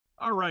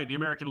All right, the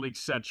American League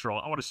Central.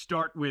 I want to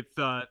start with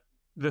the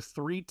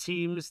three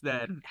teams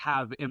that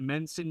have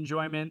immense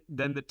enjoyment,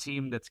 then the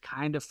team that's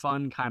kind of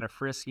fun, kind of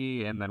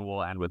frisky, and then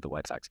we'll end with the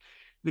White Sox.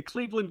 The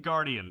Cleveland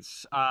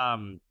Guardians.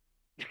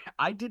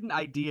 I didn't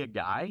ID a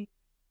guy.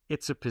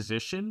 It's a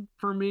position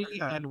for me,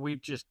 and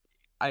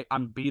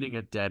I'm beating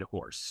a dead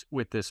horse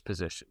with this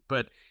position.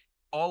 But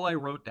all I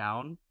wrote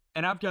down,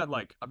 and I've got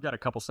a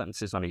couple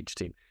sentences on each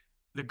team.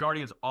 The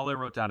Guardians, all I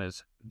wrote down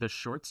is the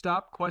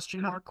shortstop,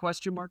 question mark,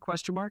 question mark,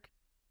 question mark.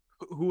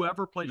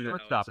 Whoever plays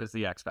shortstop is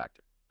the X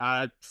factor.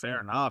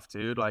 Fair enough,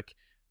 dude. Like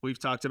we've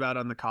talked about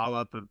on the call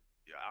up of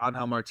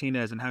Angel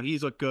Martinez and how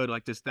he's looked good.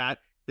 Like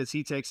does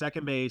he take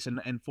second base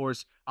and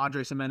force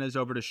Andres Gimenez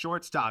over to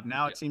shortstop?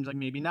 Now it seems like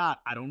maybe not.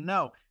 I don't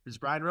know. Does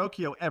Brian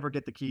Rocchio ever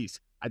get the keys?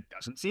 It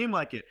doesn't seem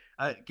like it.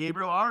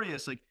 Gabriel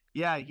Arias,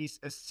 he's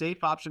a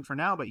safe option for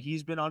now, but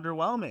he's been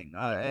underwhelming.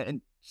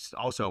 And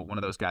also one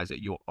of those guys that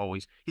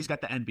he's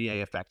got the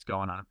NBA effect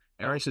going on.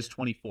 Arias is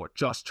 24,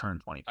 just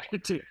turned 24.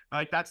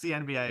 That's the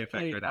NBA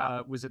effect right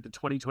now. Was it the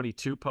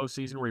 2022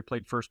 postseason where he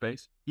played first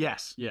base?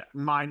 Yes. Yeah.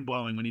 Mind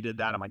blowing when he did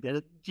that. I'm like,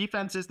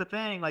 defense is the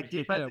thing.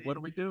 Defense, what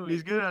are we doing?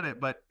 He's good at it.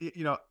 But,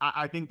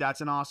 I think that's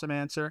an awesome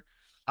answer.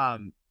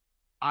 I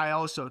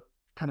also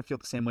kind of feel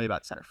the same way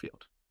about center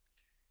field.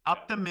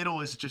 Up the middle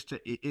is just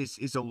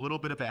is a little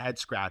bit of a head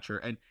scratcher.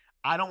 And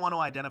I don't want to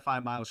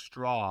identify Miles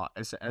Straw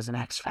as an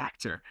X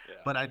factor,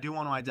 but I do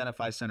want to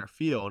identify center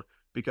field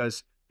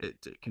because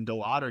can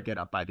DeLauder get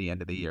up by the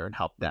end of the year and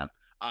help them?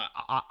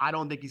 I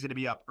don't think he's going to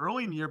be up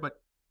early in the year,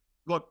 but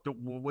look, the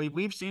way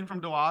we've seen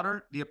from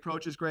DeLauder, the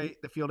approach is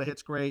great. The field of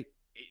hit's great.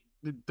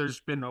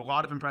 There's been a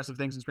lot of impressive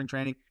things in spring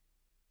training.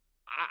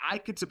 I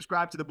could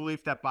subscribe to the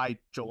belief that by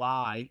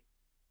July,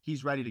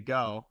 he's ready to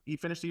go. He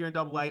finished the year in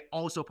Double-A,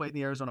 also played in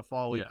the Arizona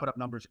Fall League, put up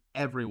numbers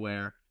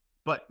everywhere.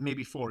 But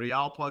maybe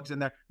Florial plugs in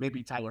there.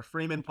 Maybe Tyler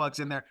Freeman plugs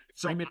in there.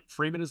 So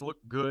Freeman has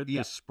looked good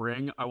this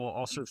spring. I will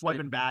also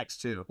swiping bags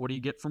too. What do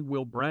you get from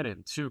Will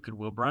Brennan too? Could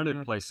Will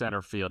Brennan play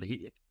center field?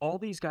 All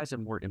these guys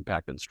have more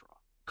impact than Straw.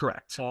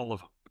 Correct. All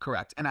of them.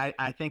 Correct. And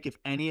I think if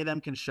any of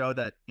them can show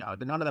that,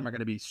 none of them are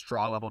going to be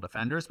Straw level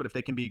defenders, but if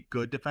they can be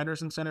good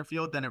defenders in center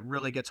field, then it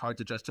really gets hard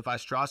to justify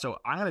Straw. So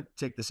I'm going to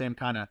take the same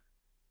kind of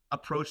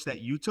approach that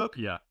you took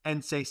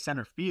and say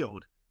center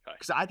field,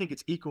 because I think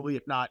it's equally,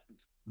 if not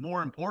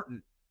more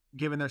important,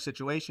 given their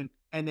situation,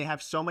 and they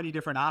have so many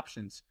different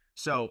options.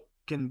 So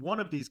can one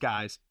of these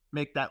guys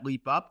make that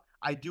leap up?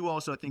 I do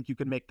also think you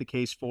could make the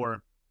case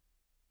for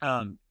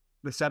the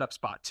setup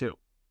spot too.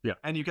 Yeah.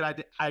 And you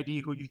could ID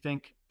who you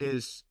think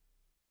is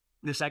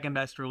the second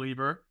best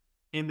reliever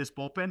in this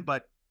bullpen.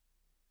 But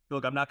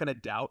look, I'm not going to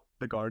doubt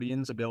the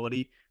Guardians'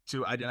 ability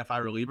to identify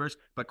relievers,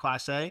 but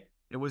Class A,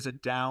 it was a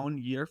down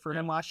year for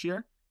him last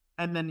year.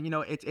 And then,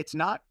 it's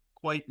not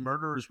quite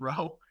murderer's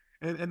row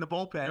in the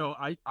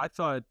bullpen. I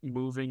thought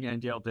moving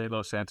Angel De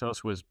Los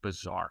Santos was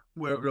bizarre.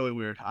 Really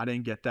weird. I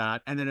didn't get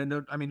that. And then,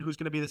 who's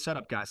going to be the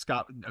setup guy?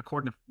 Scott,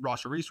 according to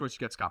Roster Resource, you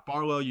got Scott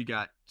Barlow, you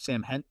got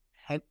Sam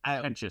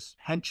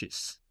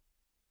Hentges.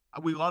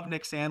 We love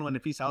Nick Sandlin.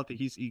 If he's healthy,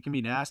 he can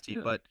be nasty.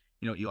 Yeah. But,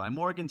 Eli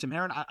Morgan, Tim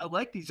Herron, I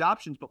like these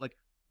options, but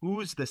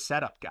who's the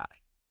setup guy?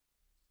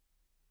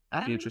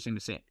 That'd be interesting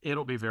to see.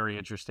 It'll be very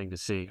interesting to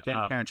see.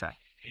 Karinchak.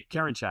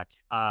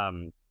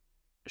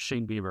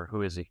 Shane Bieber,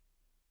 who is he?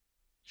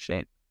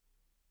 Shane.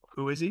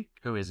 Who is he?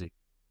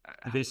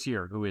 This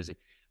year, who is he?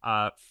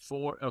 I'm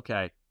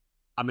going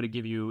to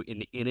give you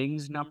an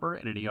innings number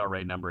and an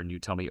ERA number, and you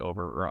tell me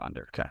over or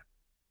under. Okay.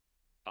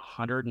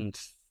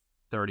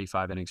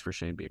 135 innings for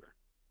Shane Bieber.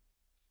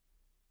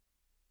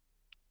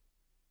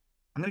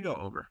 I'm going to go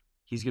over.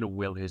 He's going to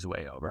will his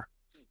way over.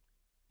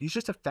 He's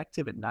just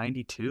effective at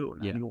 92,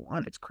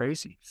 91. It's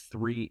crazy.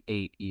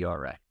 3.8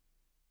 ERA.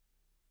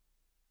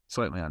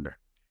 Slightly under.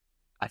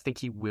 I think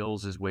he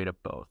wills his way to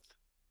both.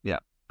 Yeah.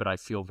 But I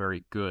feel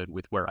very good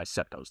with where I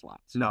set those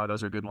lines. No,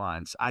 those are good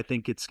lines. I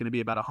think it's going to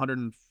be about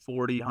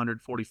 140,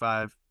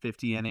 145,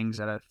 50 innings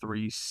at a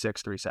 3.6,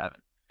 3.7.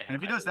 And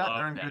if he does that,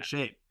 they're in good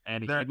shape.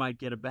 And he might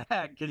get a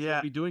bag because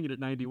he'll be doing it at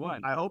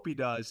 91. I hope he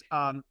does.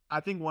 I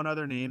think one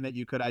other name that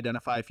you could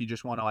identify if you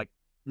just want to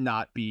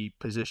not be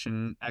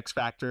position X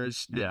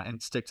factors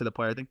and stick to the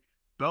player thing,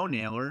 Bo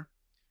Naylor.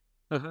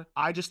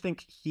 I just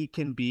think he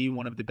can be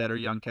one of the better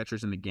young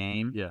catchers in the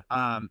game.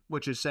 Yeah.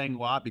 Which is saying a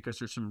lot because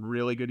there's some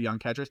really good young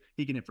catchers.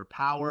 He can hit for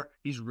power.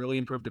 He's really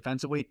improved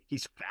defensively.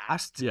 He's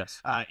fast.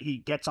 Yes. He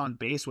gets on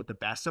base with the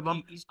best of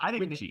them. I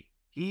think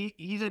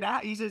he's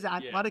as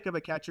athletic of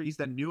a catcher. He's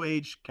the new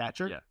age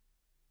catcher. Yeah.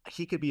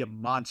 He could be a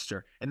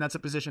monster. And that's a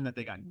position that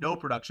they got no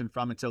production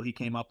from until he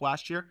came up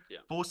last year. Yeah.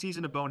 Full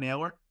season of Bo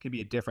Naylor can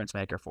be a difference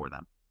maker for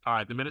them. All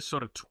right. The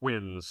Minnesota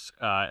Twins,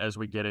 as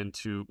we get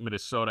into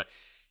Minnesota,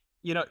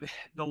 the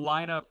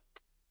lineup,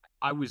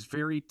 I was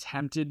very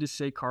tempted to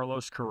say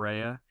Carlos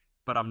Correa,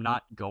 but I'm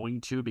not going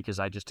to because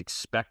I just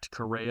expect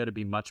Correa to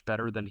be much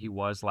better than he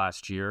was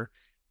last year.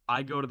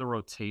 I go to the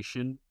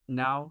rotation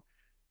now.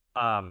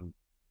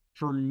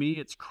 For me,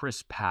 it's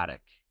Chris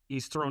Paddock.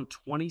 He's thrown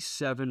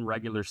 27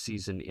 regular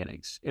season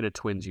innings in a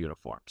Twins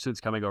uniform since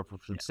coming over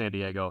from San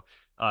Diego.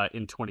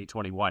 in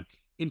 2021.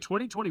 In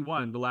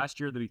 2021, the last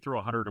year that he threw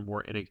 100 or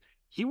more innings,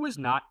 he was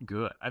not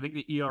good. I think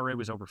the ERA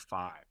was over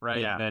 5, right?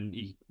 Yeah. And then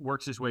he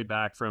works his way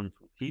back from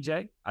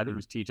TJ. I think it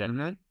was TJ.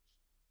 Mm-hmm.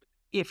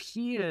 If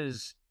he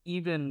is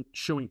even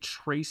showing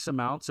trace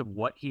amounts of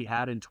what he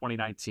had in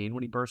 2019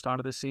 when he burst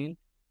onto the scene,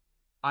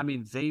 I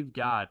mean, they've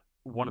got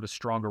one of the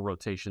stronger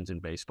rotations in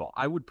baseball.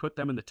 I would put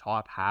them in the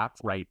top half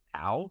right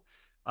now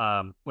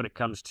when it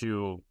comes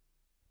to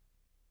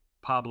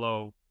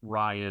Pablo,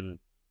 Ryan,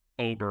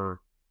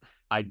 Ober.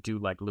 I do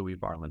like Louis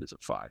Varland as a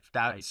 5.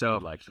 I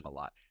like him a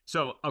lot.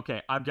 So,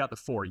 okay, I've got the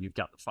 4. You've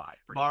got the 5.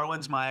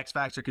 Varland's my X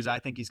factor because I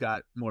think he's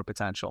got more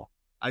potential.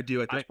 I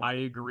do at this point. I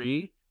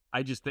agree.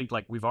 I just think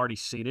like we've already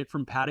seen it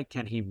from Paddock.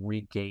 Can he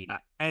regain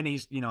it? And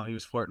he's, he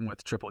was flirting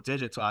with triple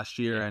digits last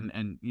year,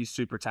 and he's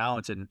super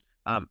talented.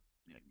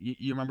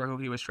 You remember who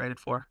he was traded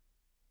for?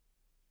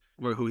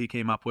 Or who he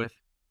came up with?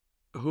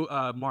 Who?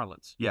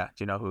 Marlins. Yeah.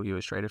 Do you know who he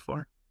was traded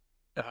for?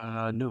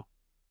 No.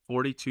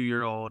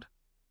 42-year-old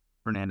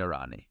Fernando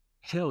Rodney.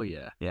 Hell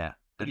yeah. Yeah.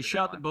 He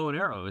shot the bow and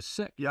arrow. It was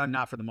sick. Yeah,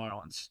 not for the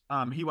Marlins.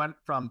 He went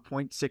from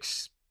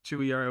 0.62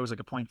 ERA, it was like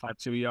a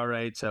 0.52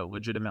 ERA, to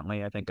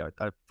legitimately, I think, a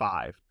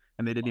 5.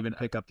 And they didn't even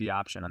pick up the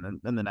option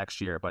in the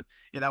next year. But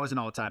yeah, that was an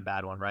all-time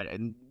bad one, right?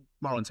 And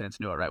Marlins fans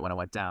knew it right when it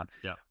went down.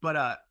 Yeah.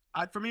 But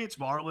for me, it's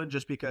Varland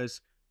just because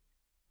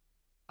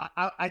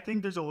I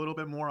think there's a little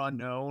bit more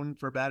unknown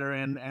for better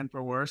and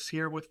for worse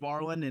here with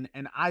Varland.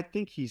 And I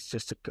think he's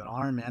just a good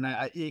arm,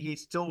 man.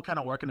 He's still kind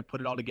of working to put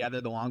it all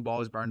together. The long ball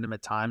has burned him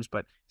at times,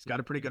 but he's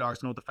got a pretty good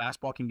arsenal. The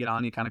fastball can get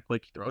on you kind of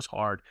quick. He throws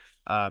hard.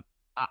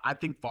 I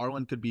think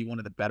Varland could be one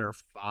of the better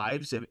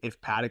 5s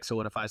if Paddock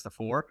solidifies the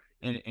 4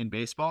 in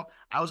baseball.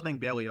 I was thinking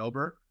Bailey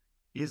Ober.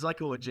 He's like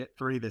a legit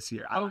 3 this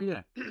year.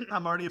 Yeah.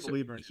 I'm already a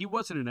believer. He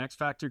wasn't an X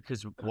factor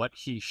because what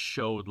he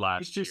showed last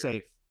year. He's too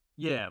safe.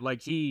 Yeah,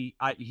 like he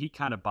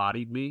kind of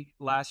bodied me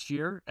last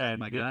year,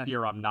 and this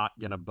year I'm not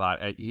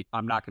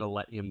gonna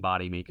let him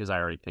body me because I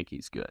already think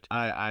he's good.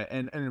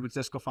 And with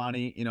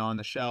Desclafani, on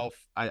the shelf,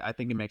 I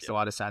think it makes a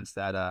lot of sense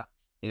that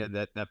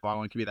that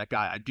Varland could be that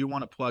guy. I do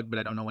want to plug, but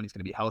I don't know when he's going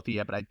to be healthy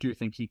yet. But I do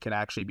think he could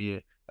actually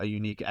be a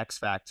unique X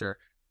factor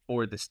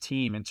for this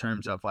team in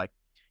terms of like,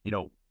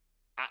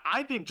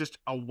 I think just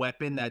a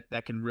weapon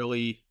that can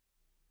really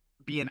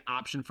be an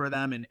option for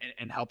them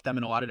and help them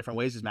in a lot of different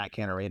ways is Matt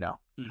Canarino.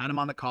 Had him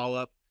on the call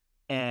up,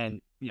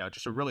 and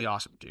just a really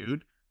awesome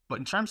dude. But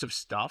in terms of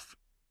stuff,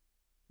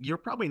 you're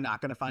probably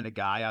not going to find a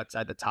guy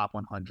outside the top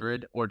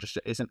 100 or just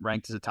isn't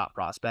ranked as a top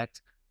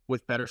prospect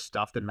with better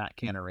stuff than Matt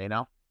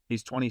Canarino.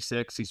 He's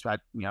 26. He's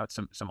had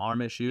some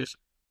arm issues,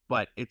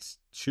 but it's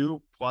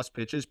 2+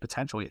 pitches,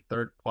 potentially a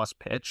 3rd+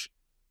 pitch.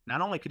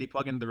 Not only could he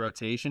plug into the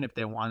rotation if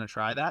they want to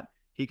try that,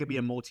 he could be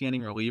a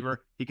multi-inning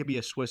reliever. He could be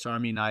a Swiss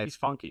Army knife. He's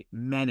funky.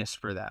 Menace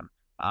for them.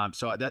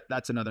 So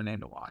that's another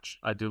name to watch.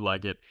 I do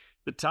like it.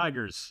 The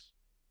Tigers.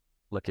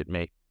 Look at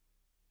me.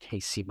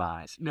 Casey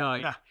Mize. No,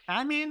 yeah.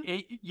 I mean,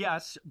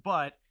 yes,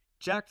 but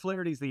Jack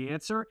Flaherty's the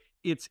answer.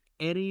 It's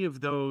any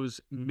of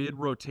those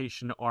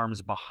mid-rotation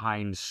arms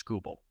behind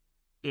Skubal.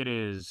 It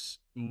is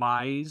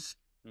Mize,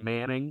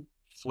 Manning,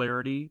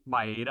 Flaherty,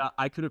 Maeda.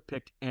 I could have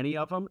picked any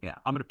of them. Yeah.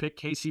 I'm going to pick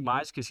Casey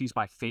Mize because he's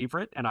my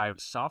favorite, and I have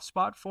a soft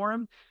spot for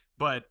him.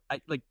 But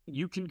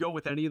you can go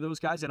with any of those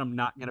guys, and I'm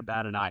not going to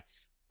bat an eye.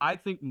 I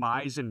think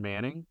Mize and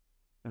Manning,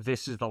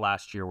 this is the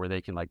last year where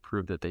they can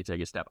prove that they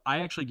take a step. I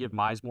actually give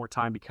Mize more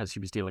time because he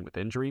was dealing with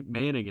injury.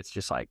 Manning, it's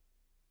just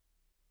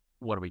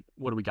what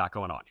do we got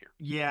going on here?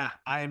 Yeah,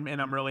 I'm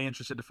really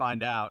interested to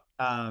find out.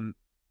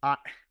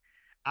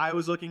 I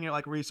was looking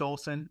at Reese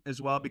Olson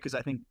as well because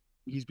I think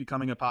he's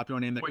becoming a popular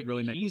name that could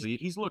really make the lead.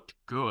 He's looked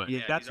good.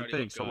 Yeah, that's the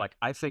thing. So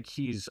I think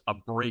he's a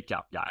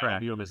breakout guy. Correct. I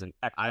view him as an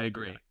excellent I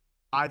agree. guy.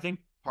 I think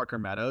Parker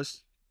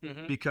Meadows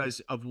because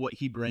of what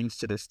he brings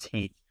to this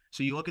team.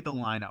 So you look at the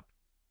lineup.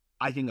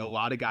 I think a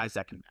lot of guys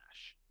that can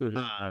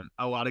mash,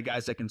 a lot of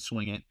guys that can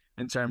swing it.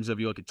 In terms of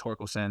you look at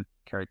Torkelson,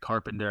 Kerry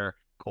Carpenter,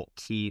 Colt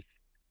Keith,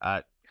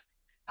 how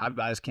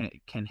guys can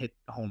hit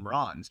home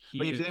runs.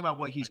 But if you think about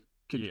what he's,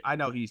 I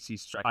know he's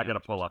striking. I got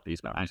to pull up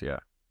these numbers. Yeah,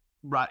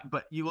 right.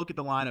 But you look at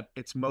the lineup;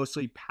 it's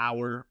mostly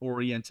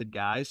power-oriented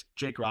guys.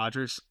 Jake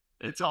Rogers,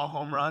 it's all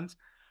home runs.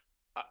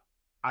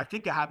 I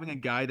think having a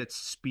guy that's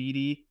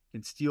speedy,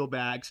 can steal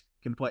bags,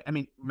 can play. I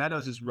mean,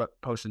 Meadows is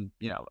posting,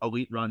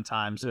 elite run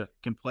times.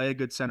 Can play a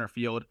good center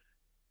field.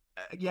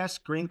 Yes,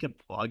 Green can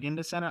plug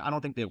into center. I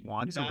don't think they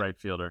want. He's a right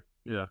fielder.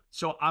 Yeah.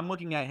 So I'm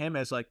looking at him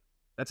as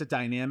that's a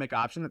dynamic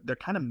option. They're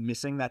kind of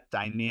missing that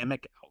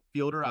dynamic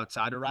outfielder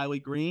outside of Riley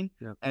Green.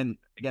 Yeah. And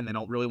again, they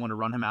don't really want to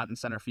run him out in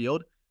center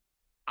field.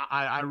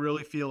 I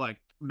really feel like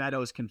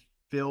Meadows can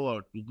fill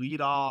a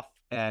leadoff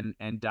and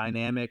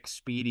dynamic,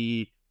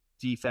 speedy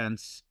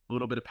defense, a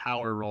little bit of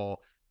power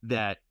role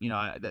that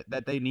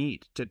that they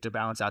need to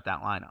balance out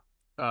that lineup.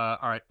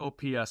 All right,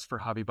 OPS for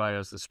Javi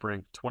Baez this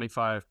spring: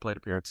 25 plate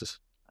appearances,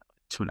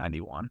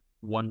 291,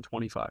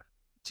 125.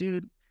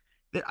 Dude,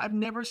 I've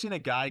never seen a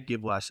guy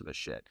give less of a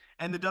shit.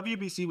 And the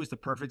WBC was the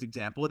perfect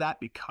example of that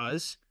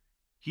because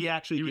He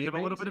actually He was gave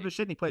a little bit of a amazing.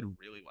 shit, and he played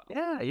really well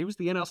Yeah, he was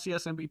the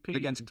NLCS MVP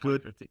against in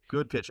good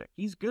 2015. pitching.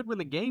 He's good when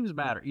the games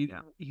matter.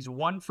 He's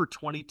 1 for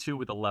 22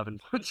 with 11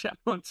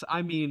 punch-outs.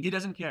 I mean, He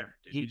doesn't care.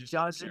 he just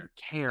doesn't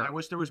care. I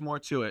wish there was more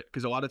to it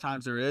because a lot of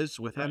times there is.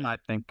 With him, I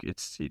think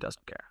he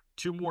doesn't care.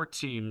 Two more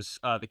teams.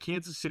 The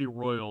Kansas City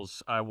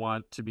Royals, I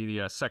want to be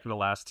the second to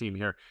last team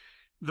here.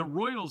 The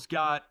Royals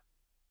got,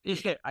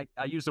 I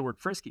use the word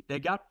frisky. They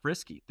got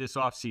frisky this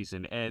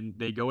offseason, and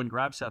they go and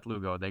grab Seth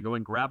Lugo. They go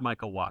and grab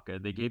Michael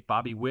Wacha. They gave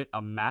Bobby Witt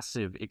a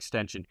massive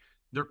extension.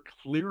 They're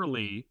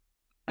clearly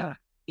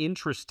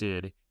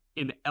interested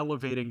in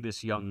elevating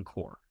this young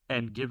core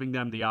and giving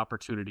them the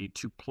opportunity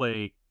to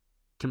play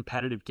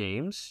competitive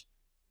games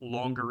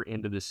longer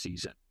into the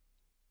season.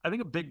 I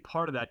think a big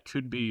part of that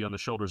could be on the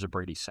shoulders of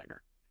Brady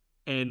Singer.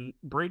 And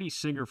Brady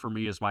Singer, for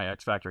me, is my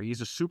X factor. He's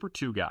a Super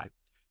 2 guy.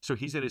 So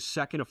he's in his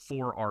second of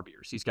 4 ARB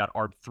years. He's got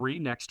ARB 3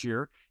 next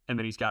year, and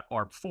then he's got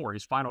ARB 4,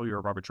 his final year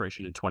of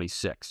arbitration in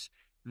 26.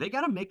 They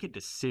got to make a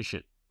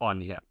decision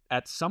on him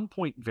at some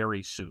point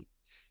very soon.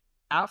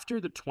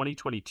 After the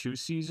 2022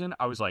 season,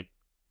 I was like,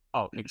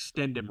 oh,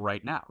 extend him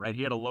right now, right?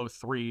 He had a low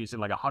 3s and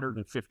like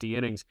 150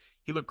 innings.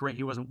 He looked great.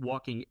 He wasn't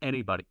walking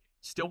anybody.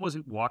 Still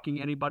wasn't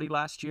walking anybody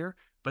last year,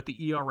 but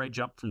the ERA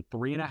jumped from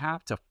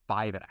 3.5 to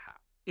 5.5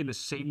 in the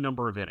same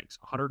number of innings,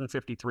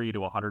 153 to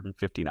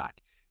 159.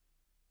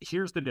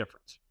 Here's the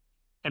difference.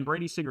 And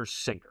Brady Singer's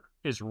sinker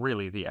is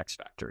really the X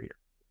factor here.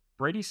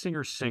 Brady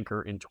Singer's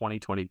sinker in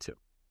 2022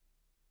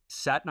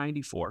 sat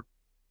 94.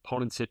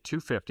 Opponents hit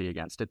 250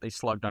 against it. They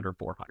slugged under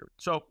 400.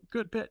 So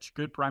good pitch,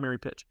 good primary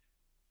pitch.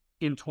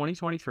 In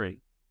 2023,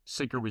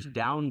 sinker was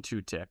down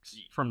 2 ticks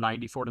from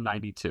 94 to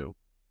 92.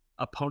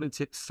 Opponents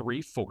hit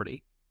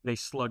 340. They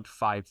slugged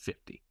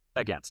 550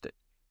 against it.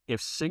 If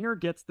Singer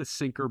gets the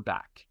sinker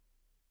back,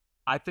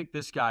 I think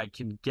this guy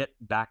can get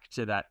back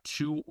to that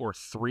 2 or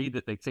 3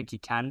 that they think he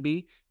can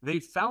be. They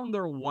found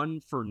their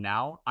 1 for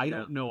now. I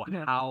don't know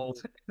how.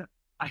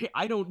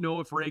 I don't know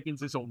if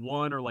Reagan's is a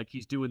 1 or like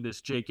he's doing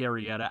this Jake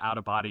Arrieta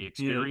out-of-body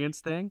experience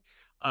thing.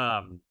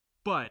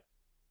 But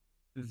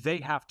they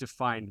have to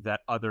find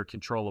that other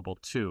controllable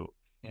 2.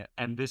 Yeah.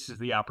 And this is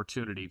the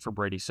opportunity for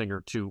Brady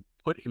Singer to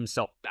put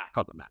himself back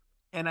on the map.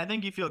 And I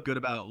think you feel good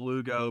about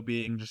Lugo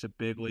being just a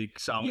big league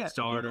solid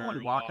starter.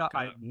 And Wacha,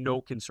 I have no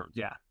concerns.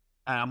 Yeah,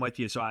 I'm with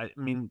you. So, I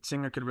mean,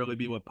 Singer could really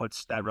be what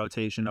puts that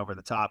rotation over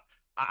the top.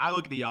 I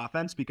look at the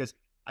offense because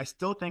I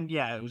still think,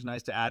 it was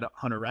nice to add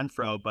Hunter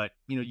Renfroe, but,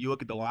 you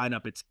look at the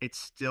lineup, it's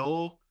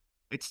still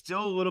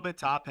a little bit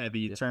top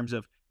heavy in terms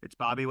of it's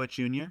Bobby Witt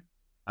Jr.,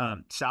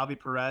 Salvi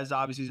Perez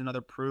obviously is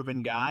another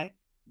proven guy,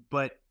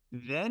 but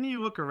then you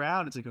look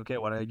around, it's like, okay,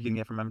 what are you going to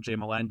get from MJ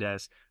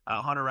Melendez?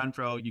 Hunter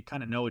Renfroe, you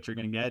kind of know what you're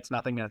going to get. It's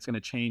nothing that's going to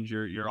change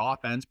your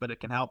offense, but it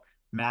can help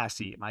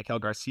Massey, Michael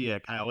Garcia,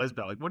 Kyle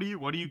Isbell. Like, what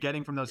are you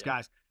getting from those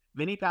guys?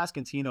 Vinny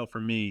Pasquantino,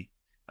 for me,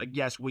 like,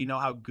 yes, we know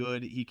how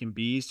good he can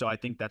be, so I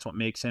think that's what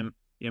makes him,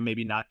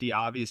 maybe not the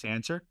obvious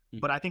answer,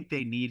 but I think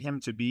they need him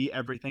to be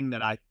everything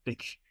that I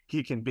think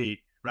he can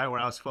be. Right,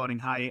 where I was floating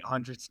high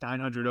 800s,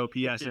 900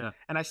 OPS,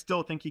 and I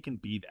still think he can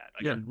be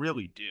that. I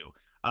really do.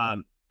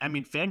 I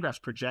mean,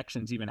 Fangraphs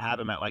projections even have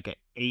him at like an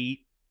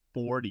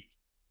 840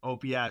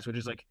 OPS, which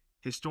is like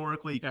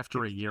historically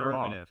after a year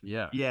off.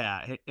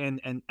 Yeah,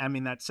 and I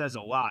mean that says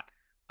a lot.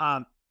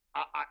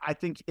 I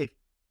think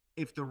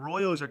if the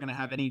Royals are going to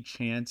have any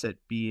chance at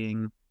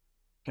being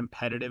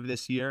competitive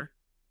this year,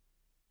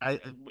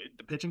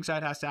 the pitching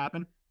side has to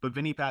happen. But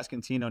Vinny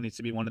Pasquantino needs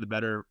to be one of the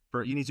better.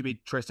 He needs to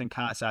be Tristan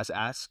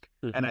Casas-esque,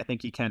 and I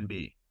think he can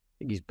be. I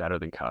think he's better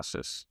than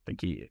Casas.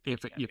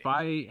 If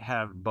I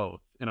have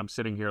both, and I'm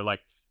sitting here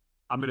like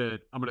I'm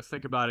gonna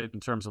think about it in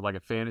terms of like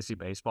a fantasy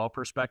baseball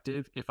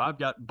perspective. If I've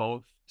got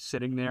both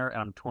sitting there and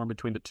I'm torn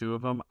between the two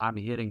of them, I'm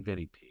hitting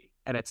Vinny P.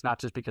 And it's not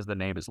just because the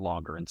name is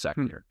longer in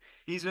second year.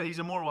 He's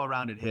a more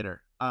well-rounded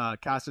hitter.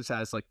 Casas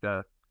has like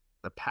the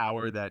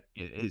power that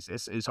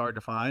is hard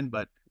to find,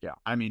 but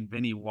I mean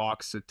Vinny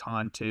walks a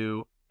ton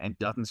too and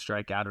doesn't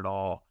strike out at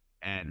all,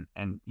 and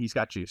he's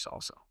got juice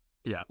also.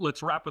 Yeah,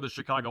 let's wrap with the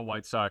Chicago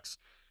White Sox.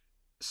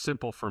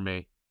 Simple for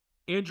me.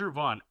 Andrew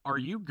Vaughn, are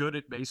you good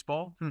at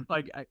baseball?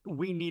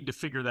 We need to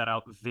figure that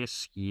out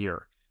this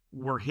year.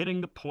 We're hitting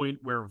the point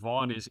where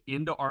Vaughn is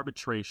into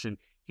arbitration.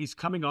 He's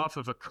coming off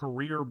of a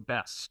career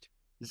best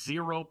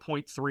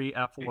 0.3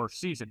 F4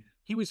 season.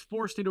 He was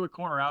forced into a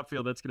corner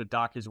outfield that's going to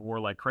dock his WAR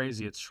like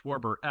crazy. It's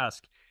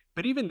Schwarber-esque.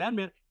 But even then,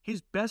 man,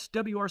 his best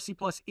WRC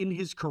plus in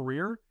his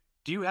career,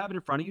 do you have it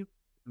in front of you?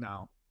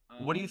 No.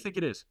 What do you think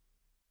it is?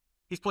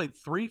 He's played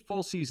 3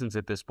 full seasons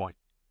at this point.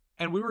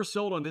 And we were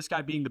sold on this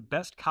guy being the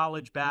best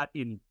college bat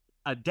in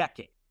a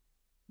decade.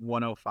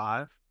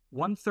 105?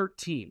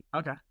 113.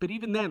 Okay. But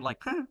even then,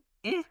 like,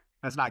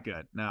 That's not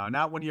good. No,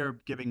 not when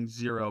you're giving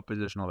 0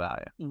 positional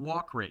value.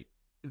 Walk rate.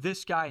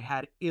 This guy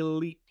had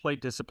elite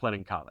plate discipline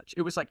in college.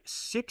 It was like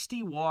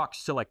 60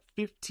 walks to like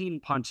 15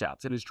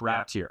 punch-outs in his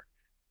draft year.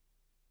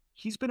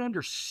 He's been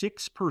under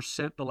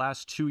 6% the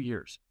last 2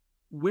 years.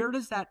 Where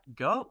does that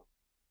go?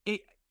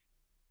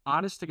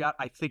 honest to God,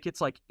 I think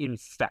it's like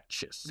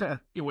infectious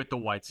with the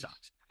White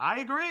Sox.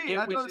 I agree. It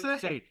That's what was I'm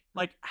saying. insane.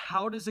 Like,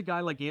 how does a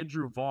guy like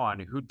Andrew Vaughn,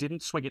 who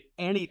didn't swing at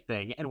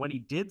anything, and when he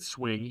did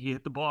swing, he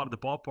hit the ball out of the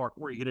ballpark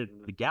where he hit it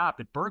in the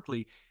gap at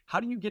Berkeley? How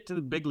do you get to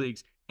the big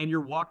leagues and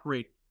your walk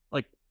rate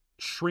like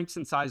shrinks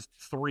in size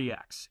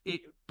 3x?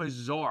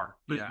 Bizarre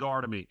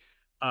to me.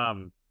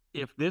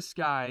 If this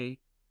guy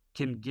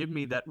can give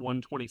me that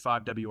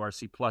 125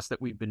 WRC plus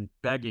that we've been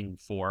begging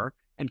for,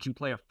 and can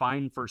play a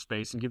fine first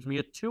base and gives me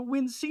a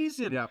 2-win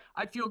season,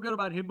 I feel good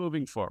about him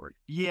moving forward.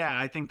 Yeah,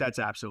 I think that's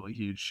absolutely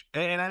huge.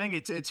 And I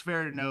think it's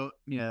fair to note,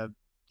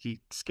 he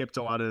skipped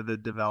a lot of the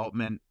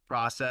development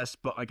process,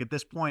 but like at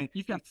this point,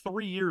 you've got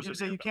 3 years.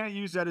 You can't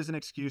use that as an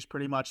excuse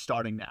pretty much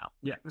starting now.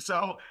 Yeah.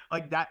 So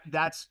like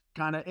that's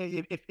kind of,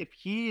 if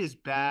he is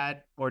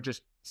bad or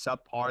just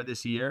subpar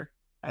this year,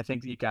 I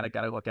think you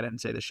gotta look at it and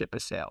say the ship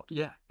has sailed.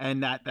 Yeah.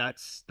 And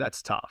that's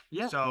tough.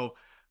 Yeah. So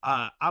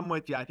I'm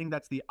with you. I think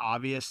that's the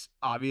obvious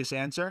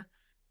answer.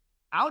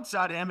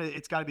 Outside of him,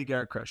 it's got to be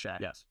Garrett Crochet.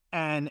 Yes.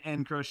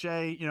 And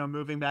Crochet,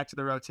 moving back to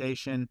the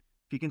rotation,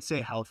 if he can stay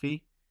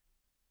healthy.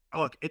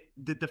 Look,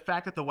 the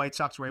fact that the White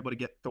Sox were able to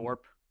get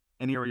Thorpe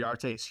and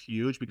Iriarte is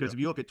huge because if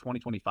you look at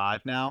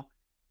 2025 now,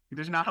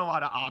 there's not a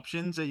lot of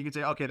options that you can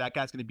say, okay, that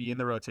guy's going to be in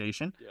the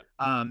rotation.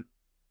 Yeah.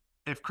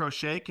 If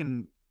Crochet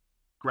can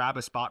grab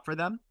a spot for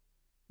them,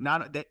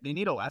 they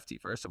need a lefty,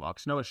 first of all,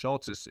 because Noah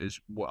Schultz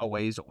is a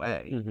ways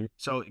away. Mm-hmm.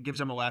 So it gives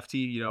them a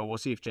lefty. We'll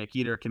see if Jake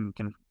Eater can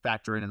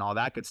factor in and all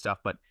that good stuff.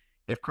 But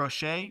if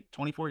Crochet,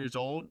 24 years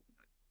old,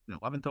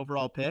 11th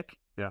overall pick,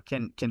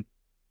 can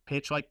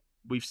pitch like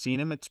we've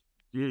seen him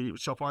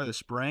so far this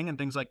spring and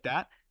things like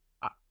that,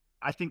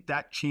 I think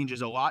that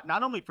changes a lot,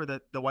 not only for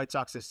the White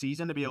Sox this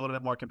season to be a little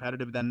bit more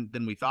competitive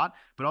than we thought,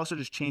 but also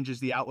just changes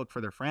the outlook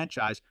for their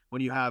franchise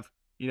when you have,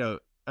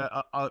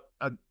 a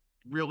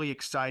really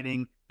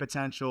exciting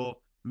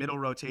potential middle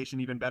rotation,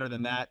 even better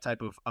than that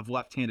type of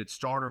left-handed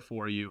starter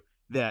for you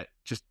they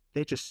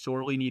just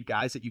sorely need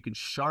guys that you can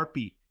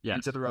Sharpie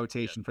into the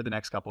rotation for the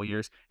next couple of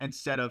years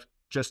instead of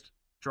just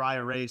dry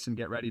erase and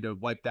get ready to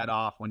wipe that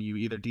off when you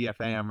either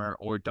DFA him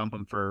or dump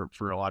him for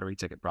a lottery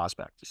ticket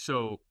prospect.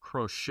 So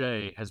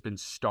Crochet has been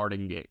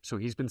starting games. So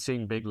he's been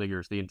seeing big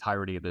leaguers the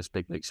entirety of this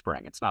big league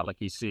spring. It's not like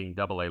he's seeing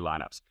AA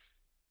lineups.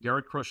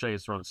 Garrett Crochet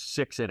has thrown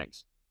 6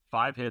 innings,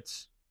 5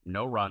 hits,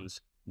 no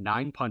runs,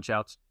 9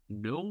 punch-outs,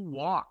 no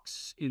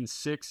walks in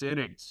 6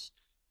 innings.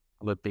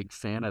 I'm a big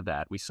fan of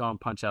that. We saw him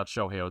punch out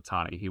Shohei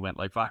Ohtani. He went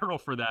like viral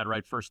for that,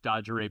 right? First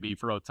Dodger AB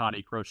for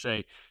Ohtani.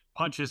 Crochet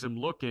punches him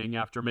looking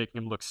after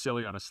making him look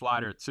silly on a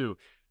slider too.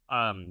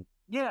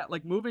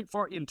 Like moving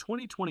forward in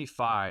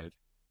 2025,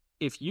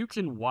 if you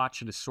can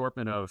watch an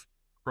assortment of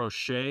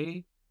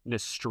Crochet,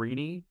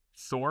 Nastrini,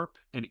 Thorpe,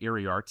 and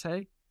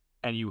Iriarte,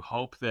 and you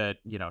hope that,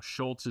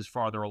 Schultz is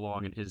farther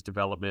along in his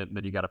development, and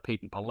then you got a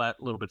Peyton Pallette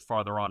a little bit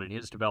farther on in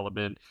his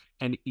development,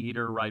 and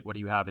Eater, right? What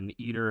do you have in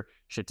Eater?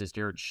 Shit, does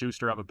Darren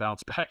Schuster have a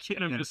bounce back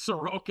in him? Does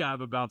Soroka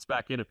have a bounce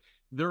back in him?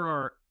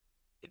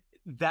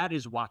 That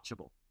is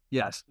watchable.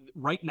 Yes.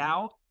 Right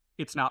now,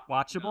 it's not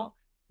watchable,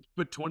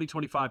 but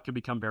 2025 can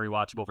become very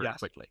watchable very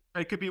quickly.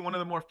 It could be one of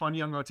the more fun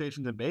young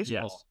rotations in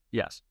baseball.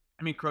 Yes.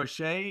 I mean,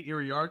 Crochet,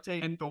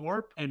 Iriarte, and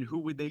Thorpe. And who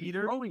would they be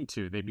throwing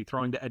to? They'd be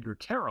throwing to Edgar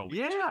Carroll, which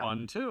is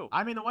fun, too.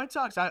 I mean, the White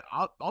Sox,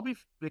 I'll be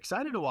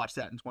excited to watch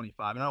that in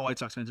 25. I know White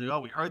Sox fans are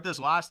we heard this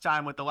last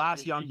time with the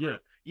last young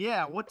group.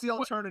 Yeah, what's the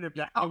alternative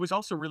now? It was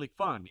also really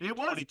fun. It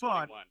was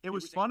fun. It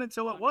was fun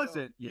until it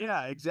wasn't.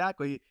 Yeah,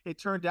 exactly. It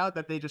turned out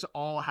that they just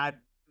all had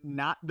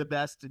not the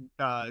best,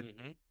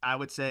 I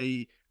would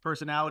say,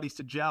 personalities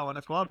to gel in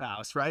a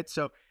clubhouse, right?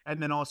 So,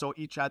 and then also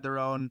each had their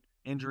own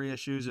injury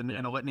issues and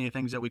a litany of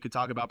things that we could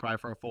talk about probably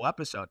for a full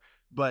episode.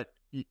 But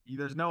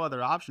there's no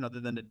other option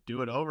other than to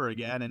do it over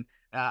again. And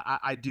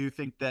I do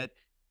think that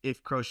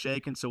if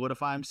Crochet can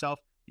solidify himself,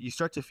 you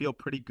start to feel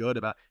pretty good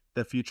about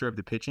the future of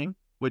the pitching,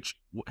 which,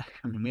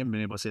 I mean, we haven't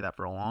been able to say that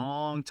for a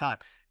long time.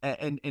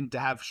 And to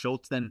have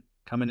Schultz then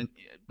coming in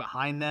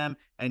behind them,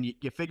 and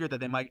you figure that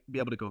they might be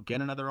able to go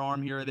get another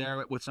arm here or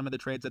there with some of the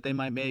trades that they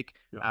might make.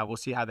 We'll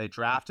see how they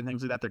draft and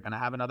things like that. They're going to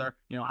have another,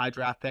 high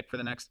draft pick for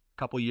the next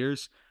couple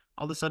years.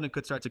 All of a sudden it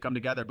could start to come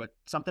together, but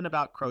something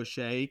about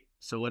Crochet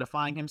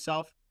solidifying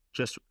himself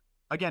just,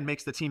 again,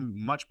 makes the team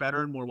much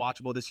better and more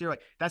watchable this year.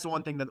 Like, that's the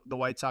one thing that the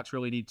White Sox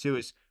really need too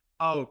is,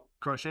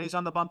 Crochet's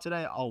on the bump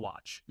today, I'll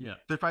watch. Yeah.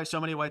 There's probably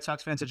so many White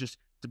Sox fans that just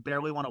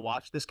barely want to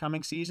watch this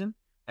coming season,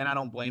 and I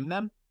don't blame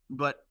them.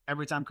 But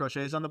every time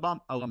Crochet's on the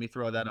bump, let me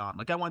throw that on.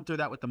 Like, I went through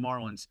that with the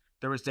Marlins.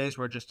 There was days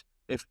where just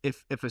if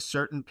a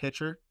certain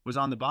pitcher was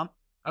on the bump,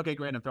 okay,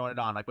 great, I'm throwing it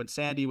on. Like when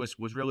Sandy was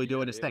really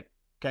doing his thing,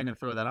 okay, I'm going to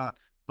throw that on.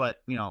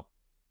 But,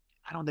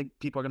 I don't think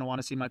people are going to want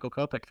to see Michael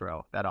Kopech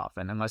throw that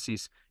often unless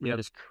he's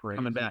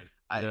coming back.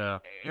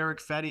 Eric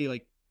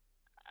Fetty,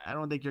 I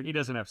don't think he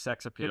doesn't have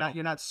sex appeal.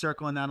 You're not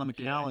circling that on the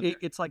calendar.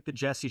 It's like the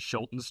Jesse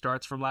Schulten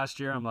starts from last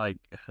year. I'm like,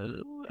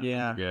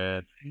 I'm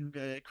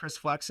good. Chris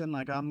Flexen,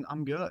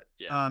 I'm good.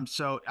 Yeah.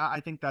 So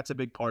I think that's a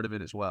big part of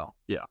it as well.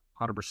 Yeah,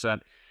 100%.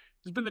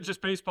 This has been the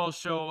Just Baseball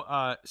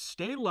Show.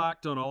 Stay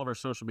locked on all of our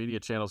social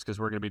media channels because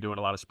we're going to be doing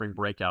a lot of spring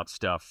breakout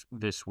stuff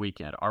this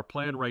weekend. Our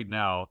plan right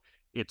now,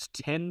 it's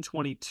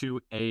 10:22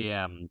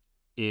 a.m.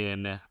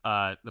 in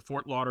the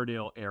Fort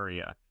Lauderdale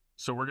area.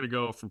 So we're going to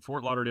go from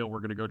Fort Lauderdale,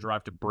 we're going to go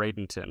drive to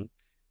Bradenton.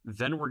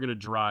 Then we're going to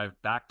drive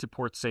back to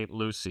Port St.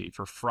 Lucie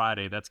for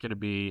Friday. That's going to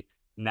be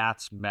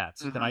Nats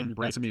Mets. Mhm. Tonight in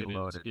That's gonna be Bradenton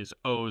loaded. is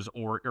O's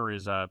or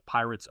is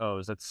Pirates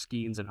O's. That's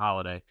Skeens and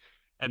Holiday.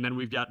 And then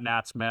we've got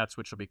Nats Mets,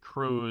 which will be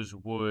Cruz,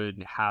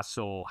 Wood,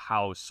 Hassel,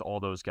 House,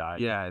 all those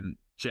guys. Yeah, and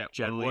Jet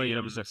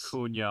Williams,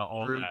 Acuna,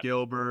 all Drew that.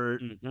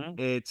 Gilbert. Mhm.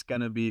 It's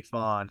gonna be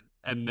fun.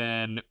 And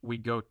then we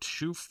go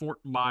to Fort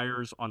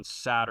Myers on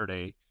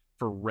Saturday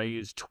for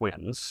Rays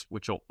Twins,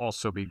 which will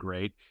also be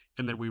great.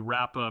 And then we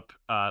wrap up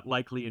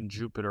likely in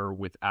Jupiter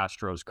with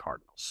Astros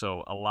Cardinals.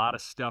 So a lot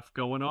of stuff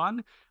going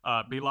on.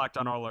 Be locked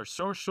on all our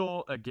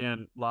social.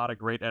 Again, a lot of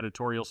great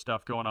editorial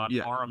stuff going on.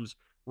 Yeah. Arms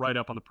right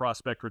up on the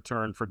prospect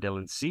return for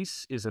Dylan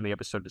Cease is in the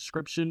episode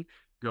description.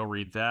 Go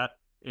read that.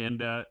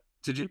 And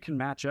you can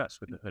match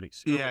us with the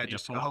hoodies. Yeah,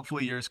 just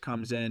hopefully yours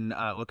comes in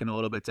looking a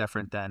little bit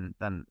different than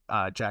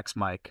Jack's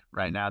mic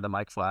right now, the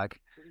mic flag.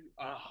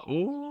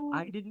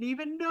 I didn't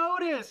even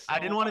notice. I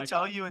didn't want to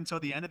tell you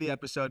until the end of the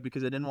episode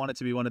because I didn't want it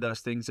to be one of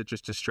those things that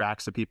just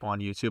distracts the people on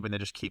YouTube and they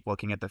just keep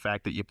looking at the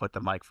fact that you put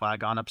the mic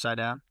flag on upside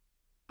down.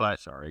 But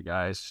sorry,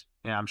 guys.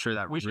 Yeah, I'm sure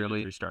that We should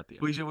really restart the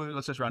we should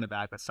let's just run it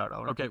back. Let's start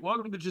over. Okay,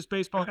 welcome to the Just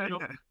Baseball Show.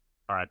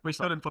 All right. We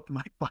still didn't put the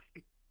mic flag.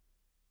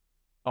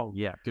 Oh,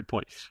 yeah, good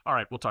point. All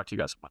right, we'll talk to you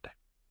guys on Monday.